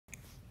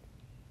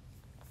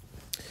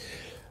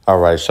All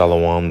right,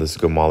 Shalom. This is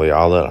Gamali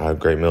Allah. I have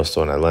Great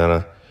Millstone in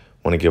Atlanta.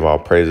 Want to give all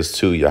praises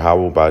to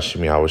YAHAWAH, BAHASHAM,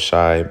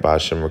 YAHAWASHI,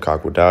 BAHASHAM,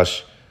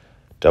 Rakakwadash.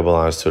 Double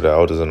honors to the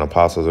elders and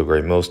apostles of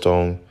Great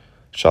Millstone.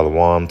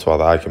 Shalom to all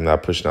the Akim that are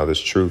pushing out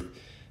this truth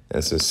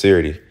and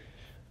sincerity.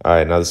 All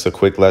right, now this is a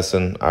quick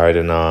lesson. All right,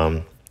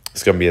 and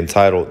it's going to be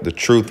entitled, The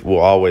Truth Will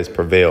Always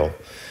Prevail.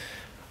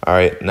 All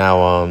right,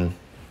 now,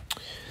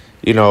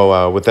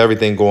 with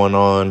everything going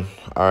on,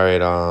 all right,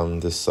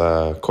 this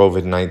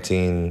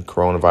COVID-19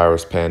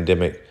 coronavirus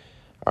pandemic,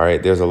 all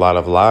right, there's a lot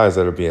of lies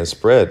that are being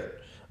spread,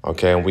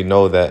 okay? And we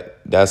know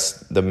that that's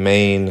the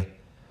main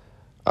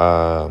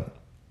power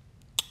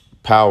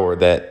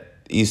that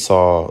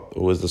Esau,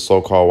 who is the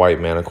so-called white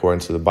man according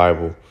to the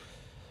Bible,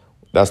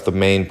 that's the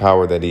main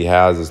power that he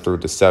has is through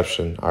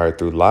deception, all right,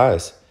 through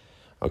lies,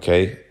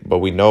 okay? But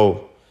we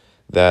know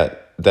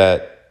that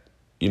the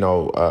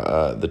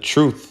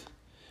truth,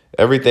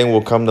 everything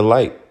will come to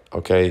light,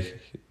 okay?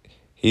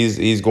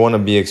 He's going to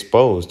be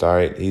exposed, all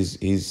right?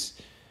 He's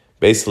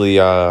basically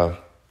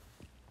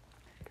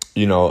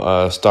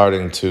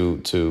starting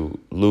to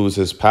lose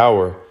his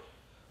power,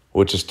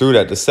 which is through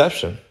that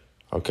deception,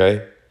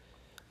 okay?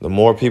 The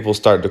more people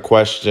start to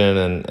question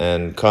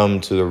and come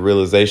to the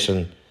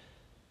realization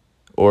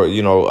or,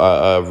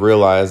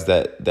 realize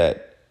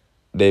that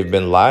they've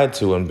been lied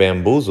to and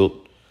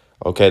bamboozled,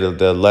 okay,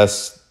 the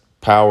less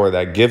power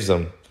that gives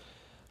them,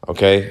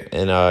 okay?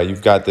 And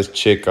you've got this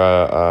chick,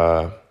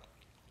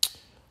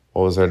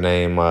 what was her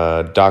name?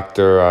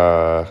 Dr.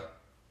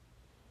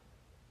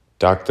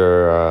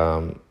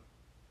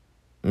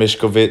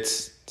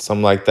 Mishkovitz,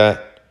 something like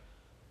that.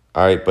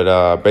 All right,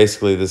 but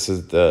basically this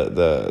is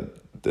the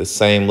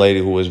same lady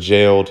who was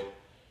jailed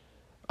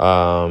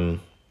for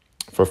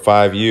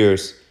 5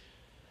 years,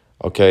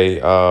 okay,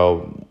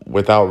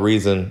 without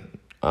reason.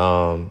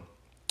 And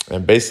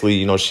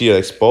basically, she had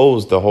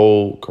exposed the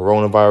whole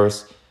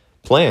coronavirus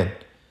plan.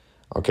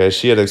 Okay,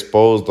 she had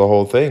exposed the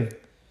whole thing.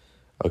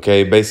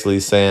 Okay, basically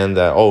saying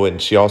that, and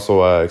she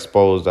also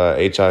exposed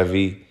HIV,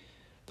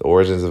 the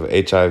origins of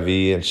HIV,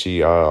 and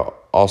she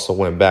also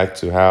went back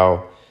to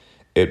how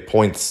it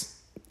points,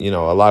 a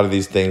lot of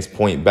these things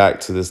point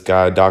back to this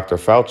guy, Dr.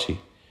 Fauci,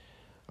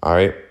 all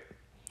right?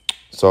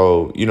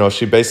 So,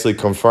 she basically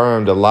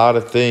confirmed a lot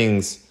of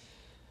things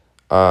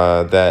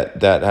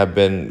that have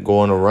been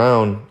going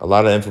around, a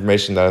lot of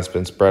information that has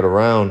been spread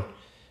around,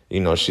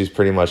 she's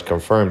pretty much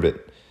confirmed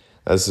it.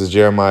 This is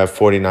Jeremiah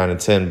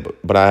 49:10.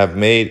 But I have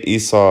made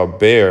Esau a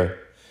bear.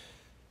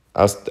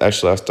 I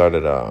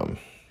started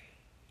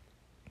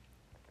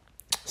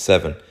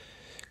 7.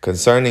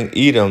 Concerning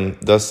Edom,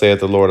 thus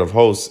saith the Lord of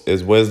hosts,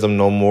 is wisdom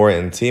no more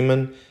in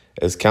Teman?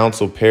 Is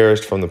counsel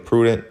perished from the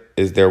prudent?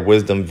 Is their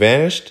wisdom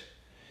vanished?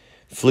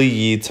 Flee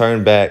ye,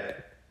 turn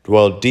back,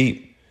 dwell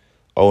deep,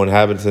 O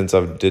inhabitants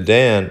of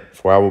Dedan,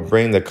 for I will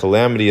bring the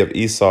calamity of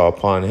Esau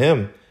upon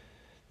him,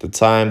 the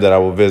time that I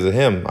will visit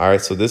him. All right,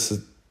 so this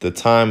is the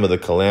time of the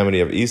calamity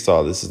of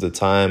Esau. This is the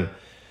time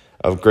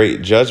of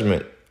great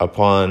judgment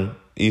upon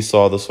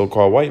Esau, the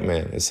so-called white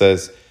man. It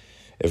says,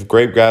 if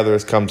grape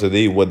gatherers come to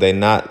thee, would they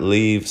not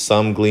leave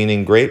some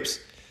gleaning grapes?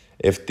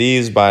 If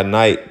thieves by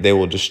night, they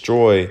will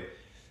destroy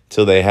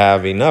till they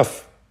have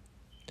enough.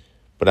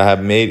 But I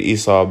have made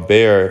Esau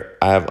bare.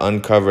 I have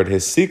uncovered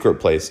his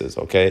secret places.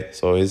 Okay,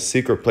 so his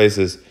secret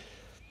places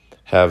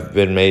have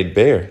been made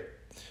bare.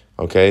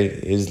 Okay,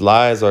 his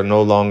lies are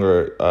no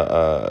longer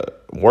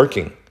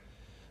working.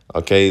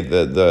 Okay,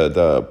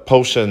 the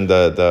potion,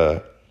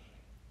 the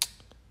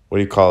what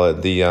do you call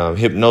it? The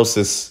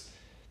hypnosis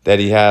that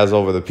he has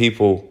over the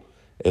people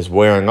is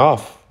wearing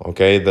off.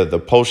 Okay, the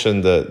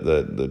potion,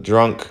 the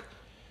drunk,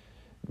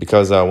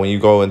 because when you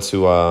go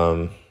into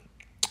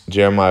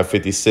Jeremiah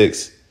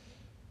 56,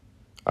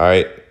 all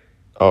right,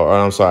 or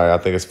I'm sorry, I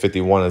think it's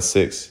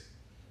 51:6.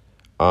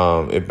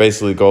 It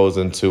basically goes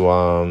into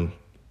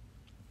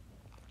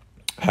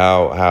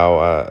how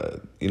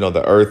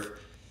the earth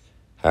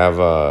have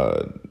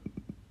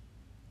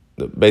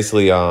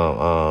basically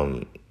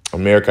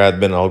America had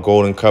been a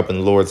golden cup in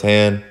the Lord's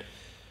hand,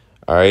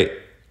 all right,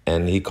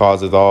 and he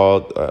causeth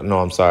all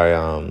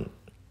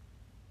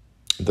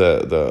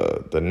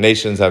the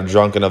nations have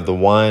drunken of the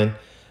wine.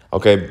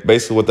 Okay,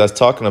 basically what that's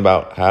talking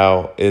about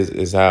how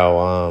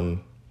Esau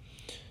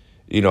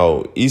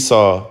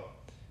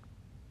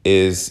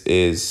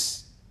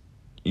is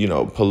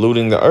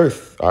polluting the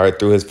earth, all right,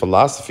 through his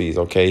philosophies.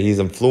 Okay, he's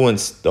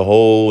influenced the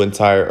whole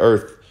entire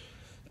earth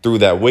through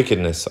that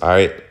wickedness, all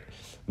right.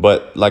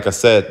 But like I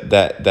said,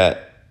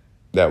 that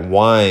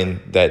wine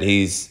that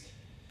he's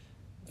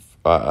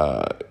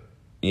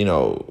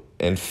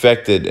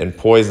infected and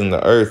poisoned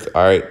the earth,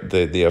 all right,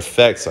 the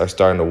effects are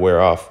starting to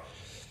wear off.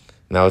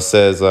 Now it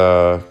says,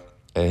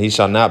 and he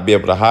shall not be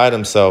able to hide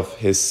himself.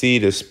 His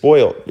seed is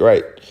spoiled,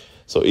 right?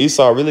 So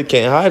Esau really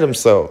can't hide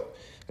himself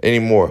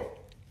anymore,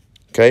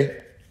 okay?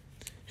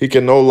 He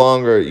can no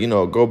longer,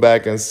 go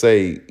back and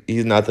say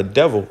he's not the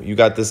devil. You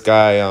got this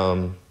guy,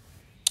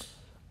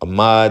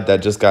 Ahmad,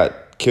 that just got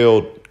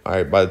killed, all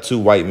right, by the 2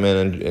 white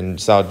men in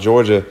South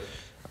Georgia.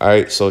 All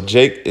right, so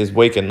Jake is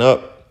waking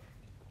up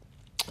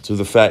to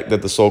the fact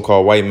that the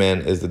so-called white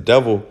man is the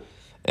devil.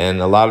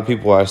 And a lot of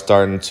people are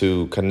starting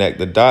to connect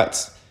the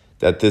dots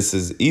that this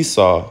is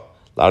Esau.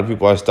 A lot of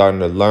people are starting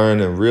to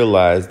learn and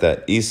realize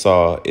that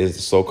Esau is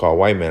the so-called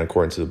white man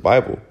according to the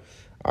Bible.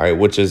 All right,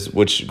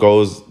 which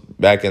goes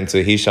back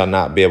into he shall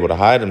not be able to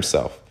hide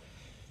himself.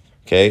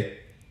 Okay.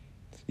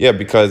 Yeah,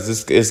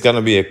 because it's going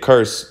to be a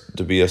curse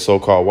to be a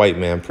so-called white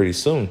man pretty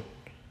soon.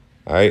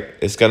 All right.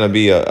 It's going to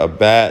be a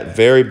bad,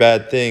 very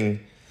bad thing,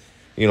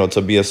 you know,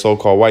 to be a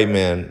so-called white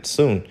man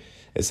soon.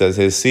 It says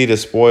his seed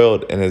is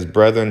spoiled and his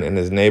brethren and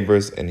his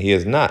neighbors, and he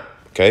is not.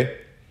 OK,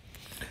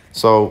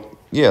 so,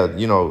 yeah,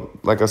 you know,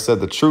 like I said,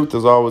 the truth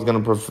is always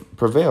going to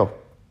prevail.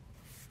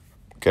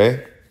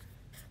 OK,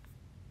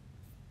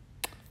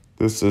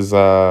 this is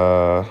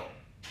let's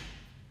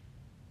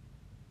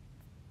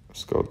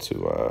go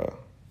to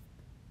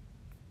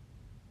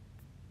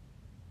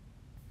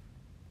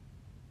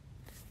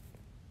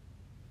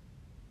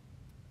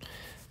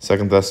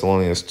 2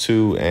 Thessalonians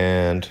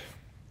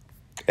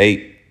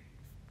 2:8.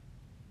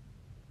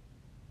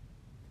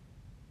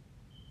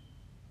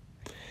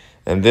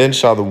 And then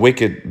shall the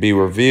wicked be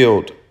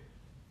revealed,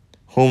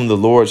 whom the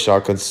Lord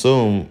shall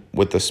consume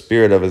with the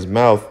spirit of his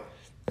mouth,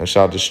 and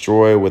shall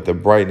destroy with the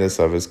brightness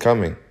of his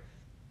coming.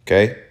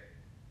 Okay.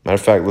 Matter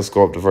of fact, let's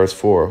go up to verse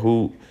 4.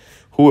 Who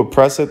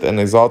oppresseth and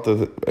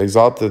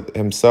exalteth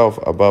himself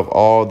above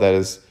all that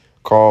is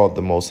called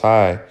the Most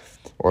High,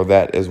 or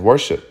that is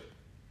worshipped,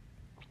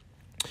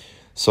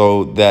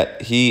 so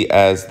that he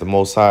as the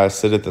Most High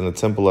sitteth in the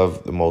temple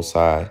of the Most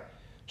High,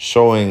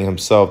 showing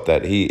himself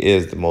that he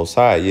is the Most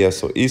High. Yeah,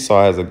 so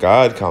Esau has a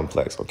God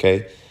complex,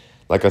 okay?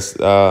 Like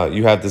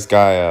you have this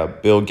guy,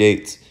 Bill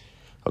Gates,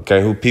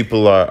 okay, who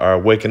people are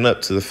waking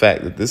up to the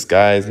fact that this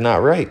guy is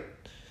not right,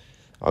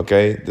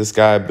 okay? This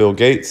guy, Bill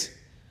Gates,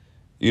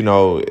 you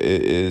know,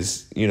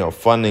 is, you know,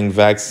 funding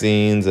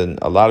vaccines, and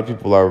a lot of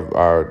people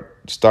are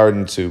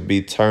starting to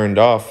be turned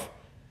off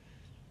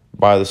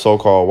by the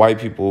so-called white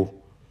people,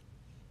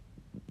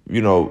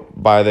 you know,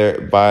 by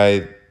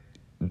their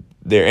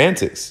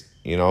antics,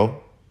 you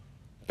know.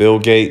 Bill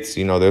Gates,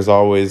 you know, there's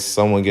always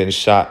someone getting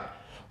shot,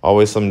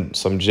 always some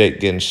Jake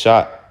getting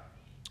shot,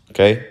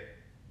 okay?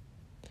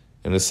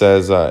 And it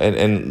says,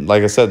 and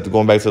like I said,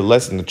 going back to the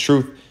lesson, the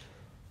truth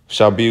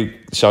shall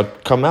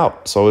come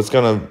out. So it's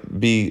going to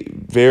be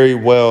very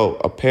well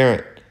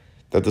apparent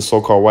that the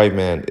so-called white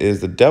man is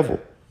the devil,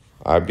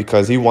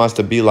 because he wants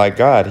to be like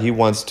God. He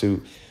wants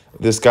to,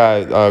 this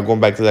guy, going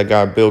back to that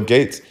guy, Bill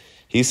Gates,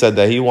 he said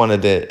that he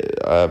wanted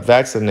to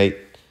vaccinate.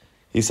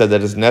 He said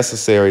that it's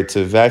necessary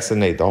to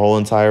vaccinate the whole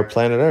entire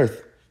planet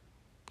Earth.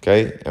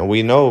 Okay. And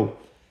we know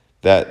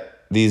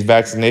that these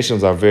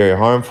vaccinations are very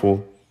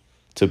harmful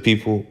to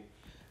people.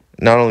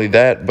 Not only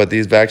that, but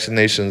these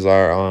vaccinations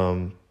are,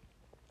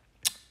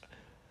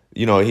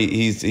 you know,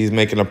 he's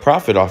making a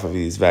profit off of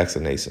these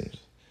vaccinations.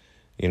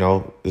 You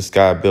know, this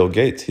guy, Bill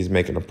Gates, he's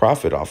making a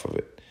profit off of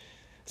it.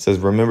 It says,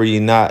 remember ye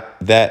not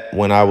that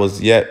when I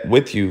was yet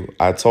with you,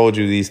 I told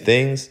you these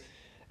things,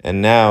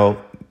 and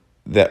now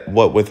that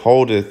what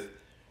withholdeth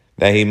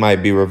that he might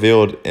be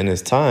revealed in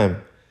his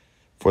time,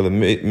 for the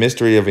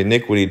mystery of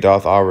iniquity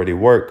doth already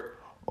work.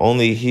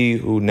 Only he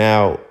who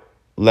now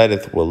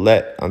letteth will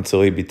let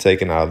until he be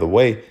taken out of the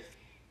way.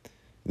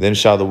 Then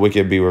shall the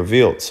wicked be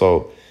revealed.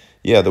 So,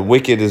 yeah, the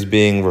wicked is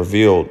being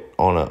revealed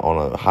on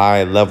a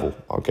high level.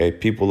 Okay,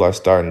 people are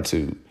starting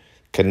to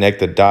connect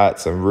the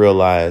dots and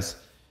realize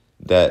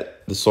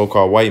that the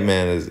so-called white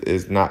man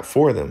is not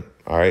for them.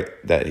 All right,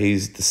 that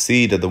he's the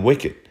seed of the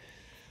wicked.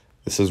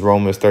 This is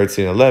Romans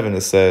 13:11.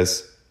 It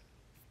says,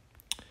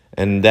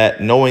 and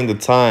that knowing the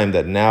time,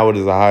 that now it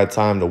is a high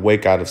time to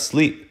wake out of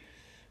sleep,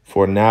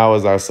 for now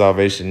is our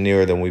salvation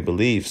nearer than we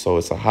believe. So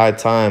it's a high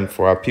time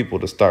for our people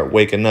to start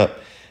waking up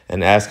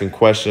and asking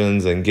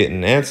questions and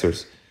getting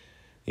answers,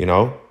 you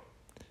know.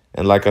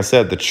 And like I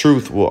said, the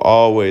truth will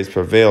always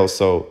prevail.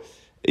 So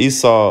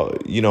Esau,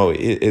 you know,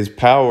 his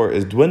power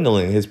is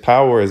dwindling. His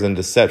power is in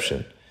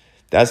deception.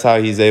 That's how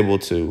he's able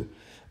to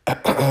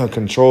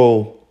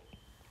control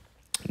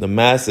the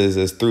masses,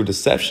 is through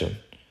deception.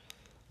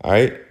 All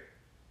right.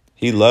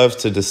 He loves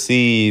to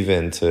deceive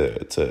and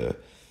to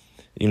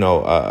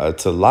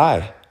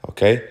lie.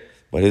 OK,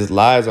 but his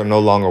lies are no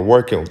longer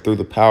working through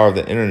the power of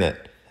the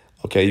internet.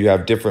 OK, you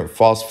have different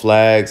false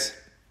flags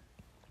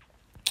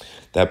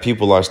that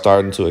people are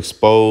starting to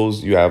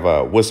expose. You have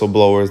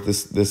whistleblowers.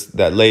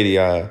 That lady,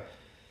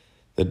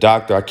 the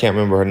doctor, I can't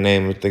remember her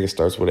name. I think it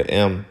starts with an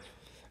M.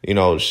 You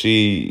know,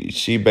 she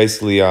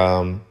basically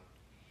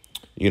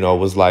you know,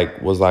 was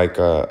like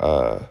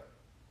a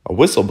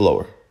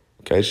whistleblower.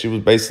 Okay, she was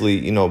basically,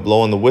 you know,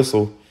 blowing the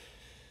whistle,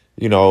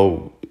 you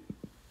know,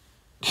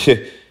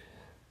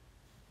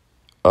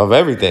 of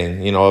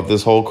everything, you know, of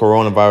this whole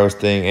coronavirus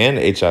thing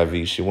and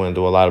HIV. She went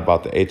into a lot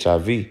about the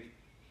HIV.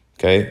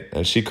 Okay,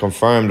 and she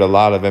confirmed a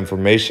lot of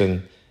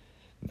information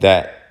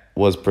that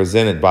was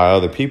presented by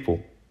other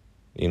people.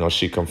 You know,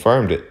 she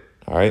confirmed it.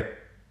 All right.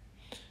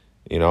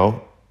 You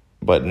know,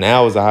 but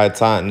now is a high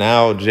time.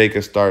 Now Jake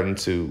is starting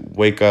to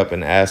wake up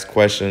and ask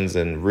questions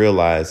and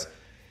realize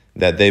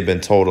that they've been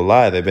told a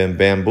lie. They've been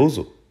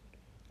bamboozled.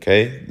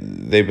 Okay,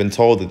 they've been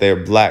told that they're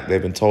black. They've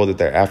been told that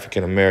they're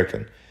African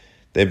American.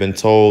 They've been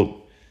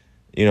told,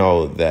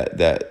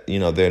 that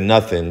they're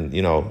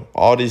nothing.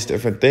 All these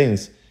different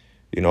things.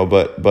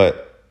 But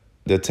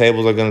the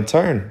tables are gonna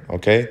turn.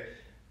 Okay,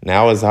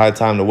 now is high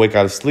time to wake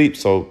out of sleep.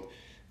 So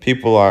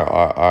people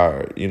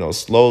are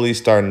slowly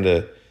starting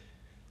to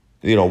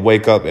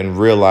wake up and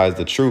realize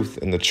the truth.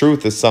 And the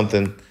truth is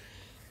something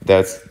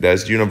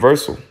that's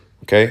universal.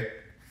 Okay.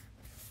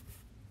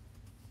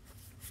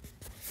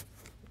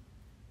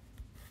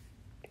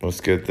 Let's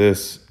get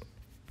this.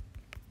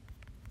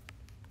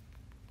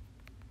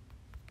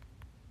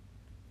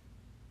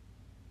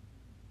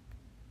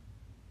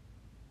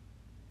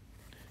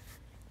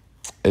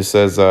 It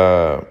says,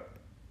 John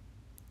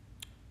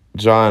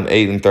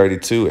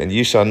 8:32, and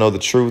ye shall know the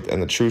truth,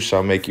 and the truth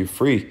shall make you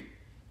free.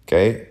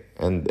 Okay.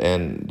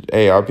 And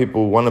hey, our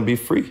people want to be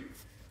free.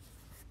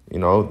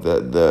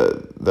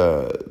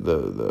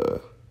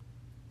 The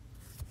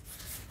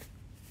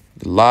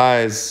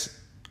lies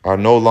are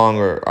no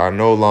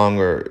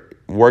longer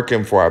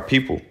working for our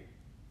people.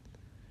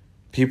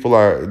 People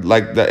are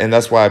like that, and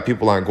that's why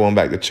people aren't going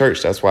back to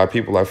church. That's why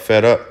people are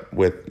fed up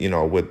with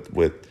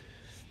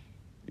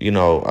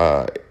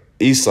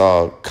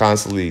Esau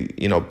constantly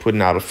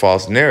putting out a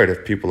false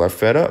narrative. People are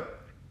fed up.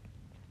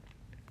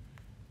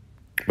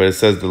 But it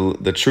says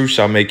the truth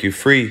shall make you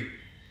free.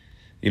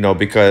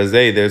 Because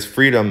there's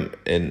freedom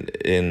and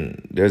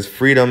there's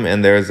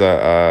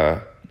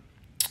a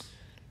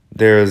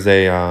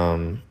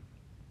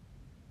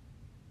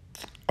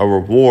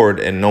reward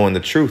in knowing the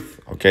truth.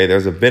 Okay,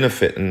 there's a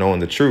benefit in knowing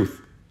the truth.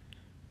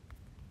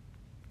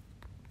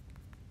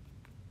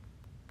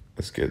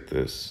 Let's get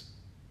this.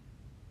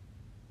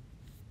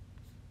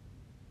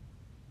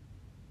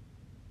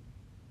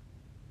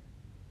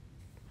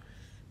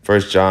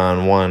 First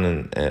John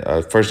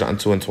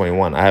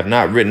 2:21. I have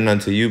not written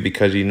unto you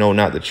because ye know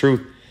not the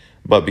truth,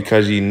 but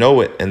because ye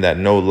know it, and that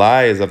no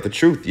lie is of the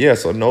truth. Yeah,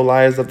 so no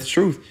lie is of the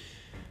truth.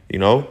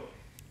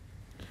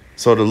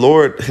 So the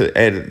Lord,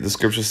 the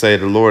scriptures say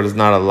the Lord is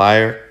not a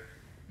liar.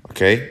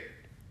 Okay.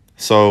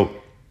 So,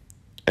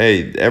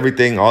 hey,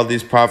 everything, all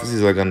these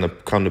prophecies are going to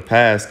come to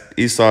pass.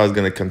 Esau is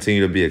going to continue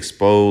to be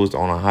exposed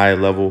on a high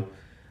level.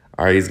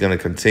 All right. He's going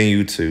to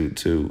continue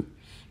to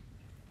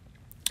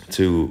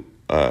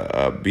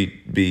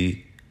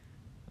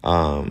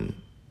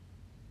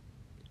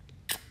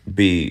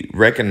be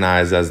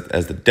recognized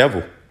as the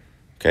devil.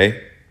 Okay.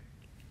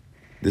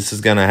 This is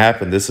going to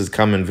happen. This is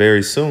coming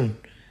very soon.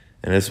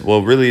 And it's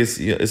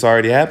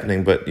already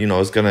happening, but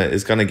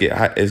it's gonna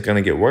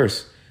get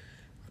worse.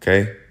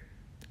 Okay,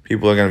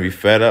 people are gonna be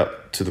fed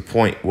up to the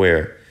point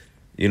where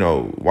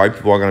white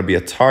people are gonna be a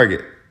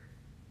target.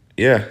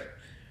 Yeah,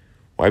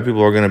 white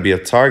people are gonna be a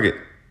target.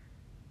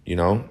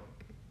 And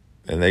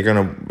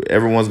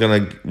everyone's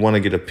gonna want to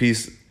get a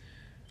piece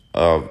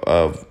of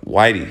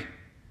Whitey.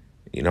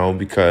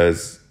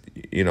 Because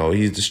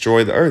he's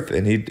destroyed the earth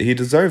and he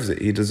deserves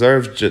it. He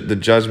deserves the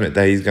judgment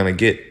that he's gonna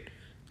get.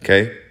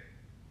 Okay.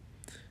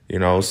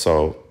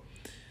 So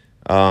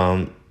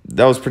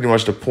that was pretty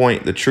much the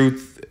point. The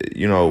truth,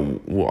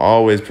 will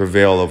always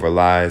prevail over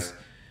lies,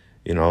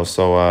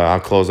 So I'll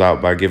close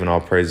out by giving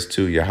all praises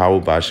to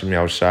YAHAWAH, BAHASHAM,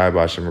 YAHAWASHI,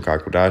 BAHASHAM,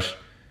 Rakakadash.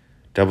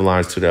 Double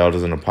honors to the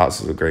elders and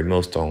apostles of Great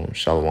Millstone.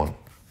 Shalom.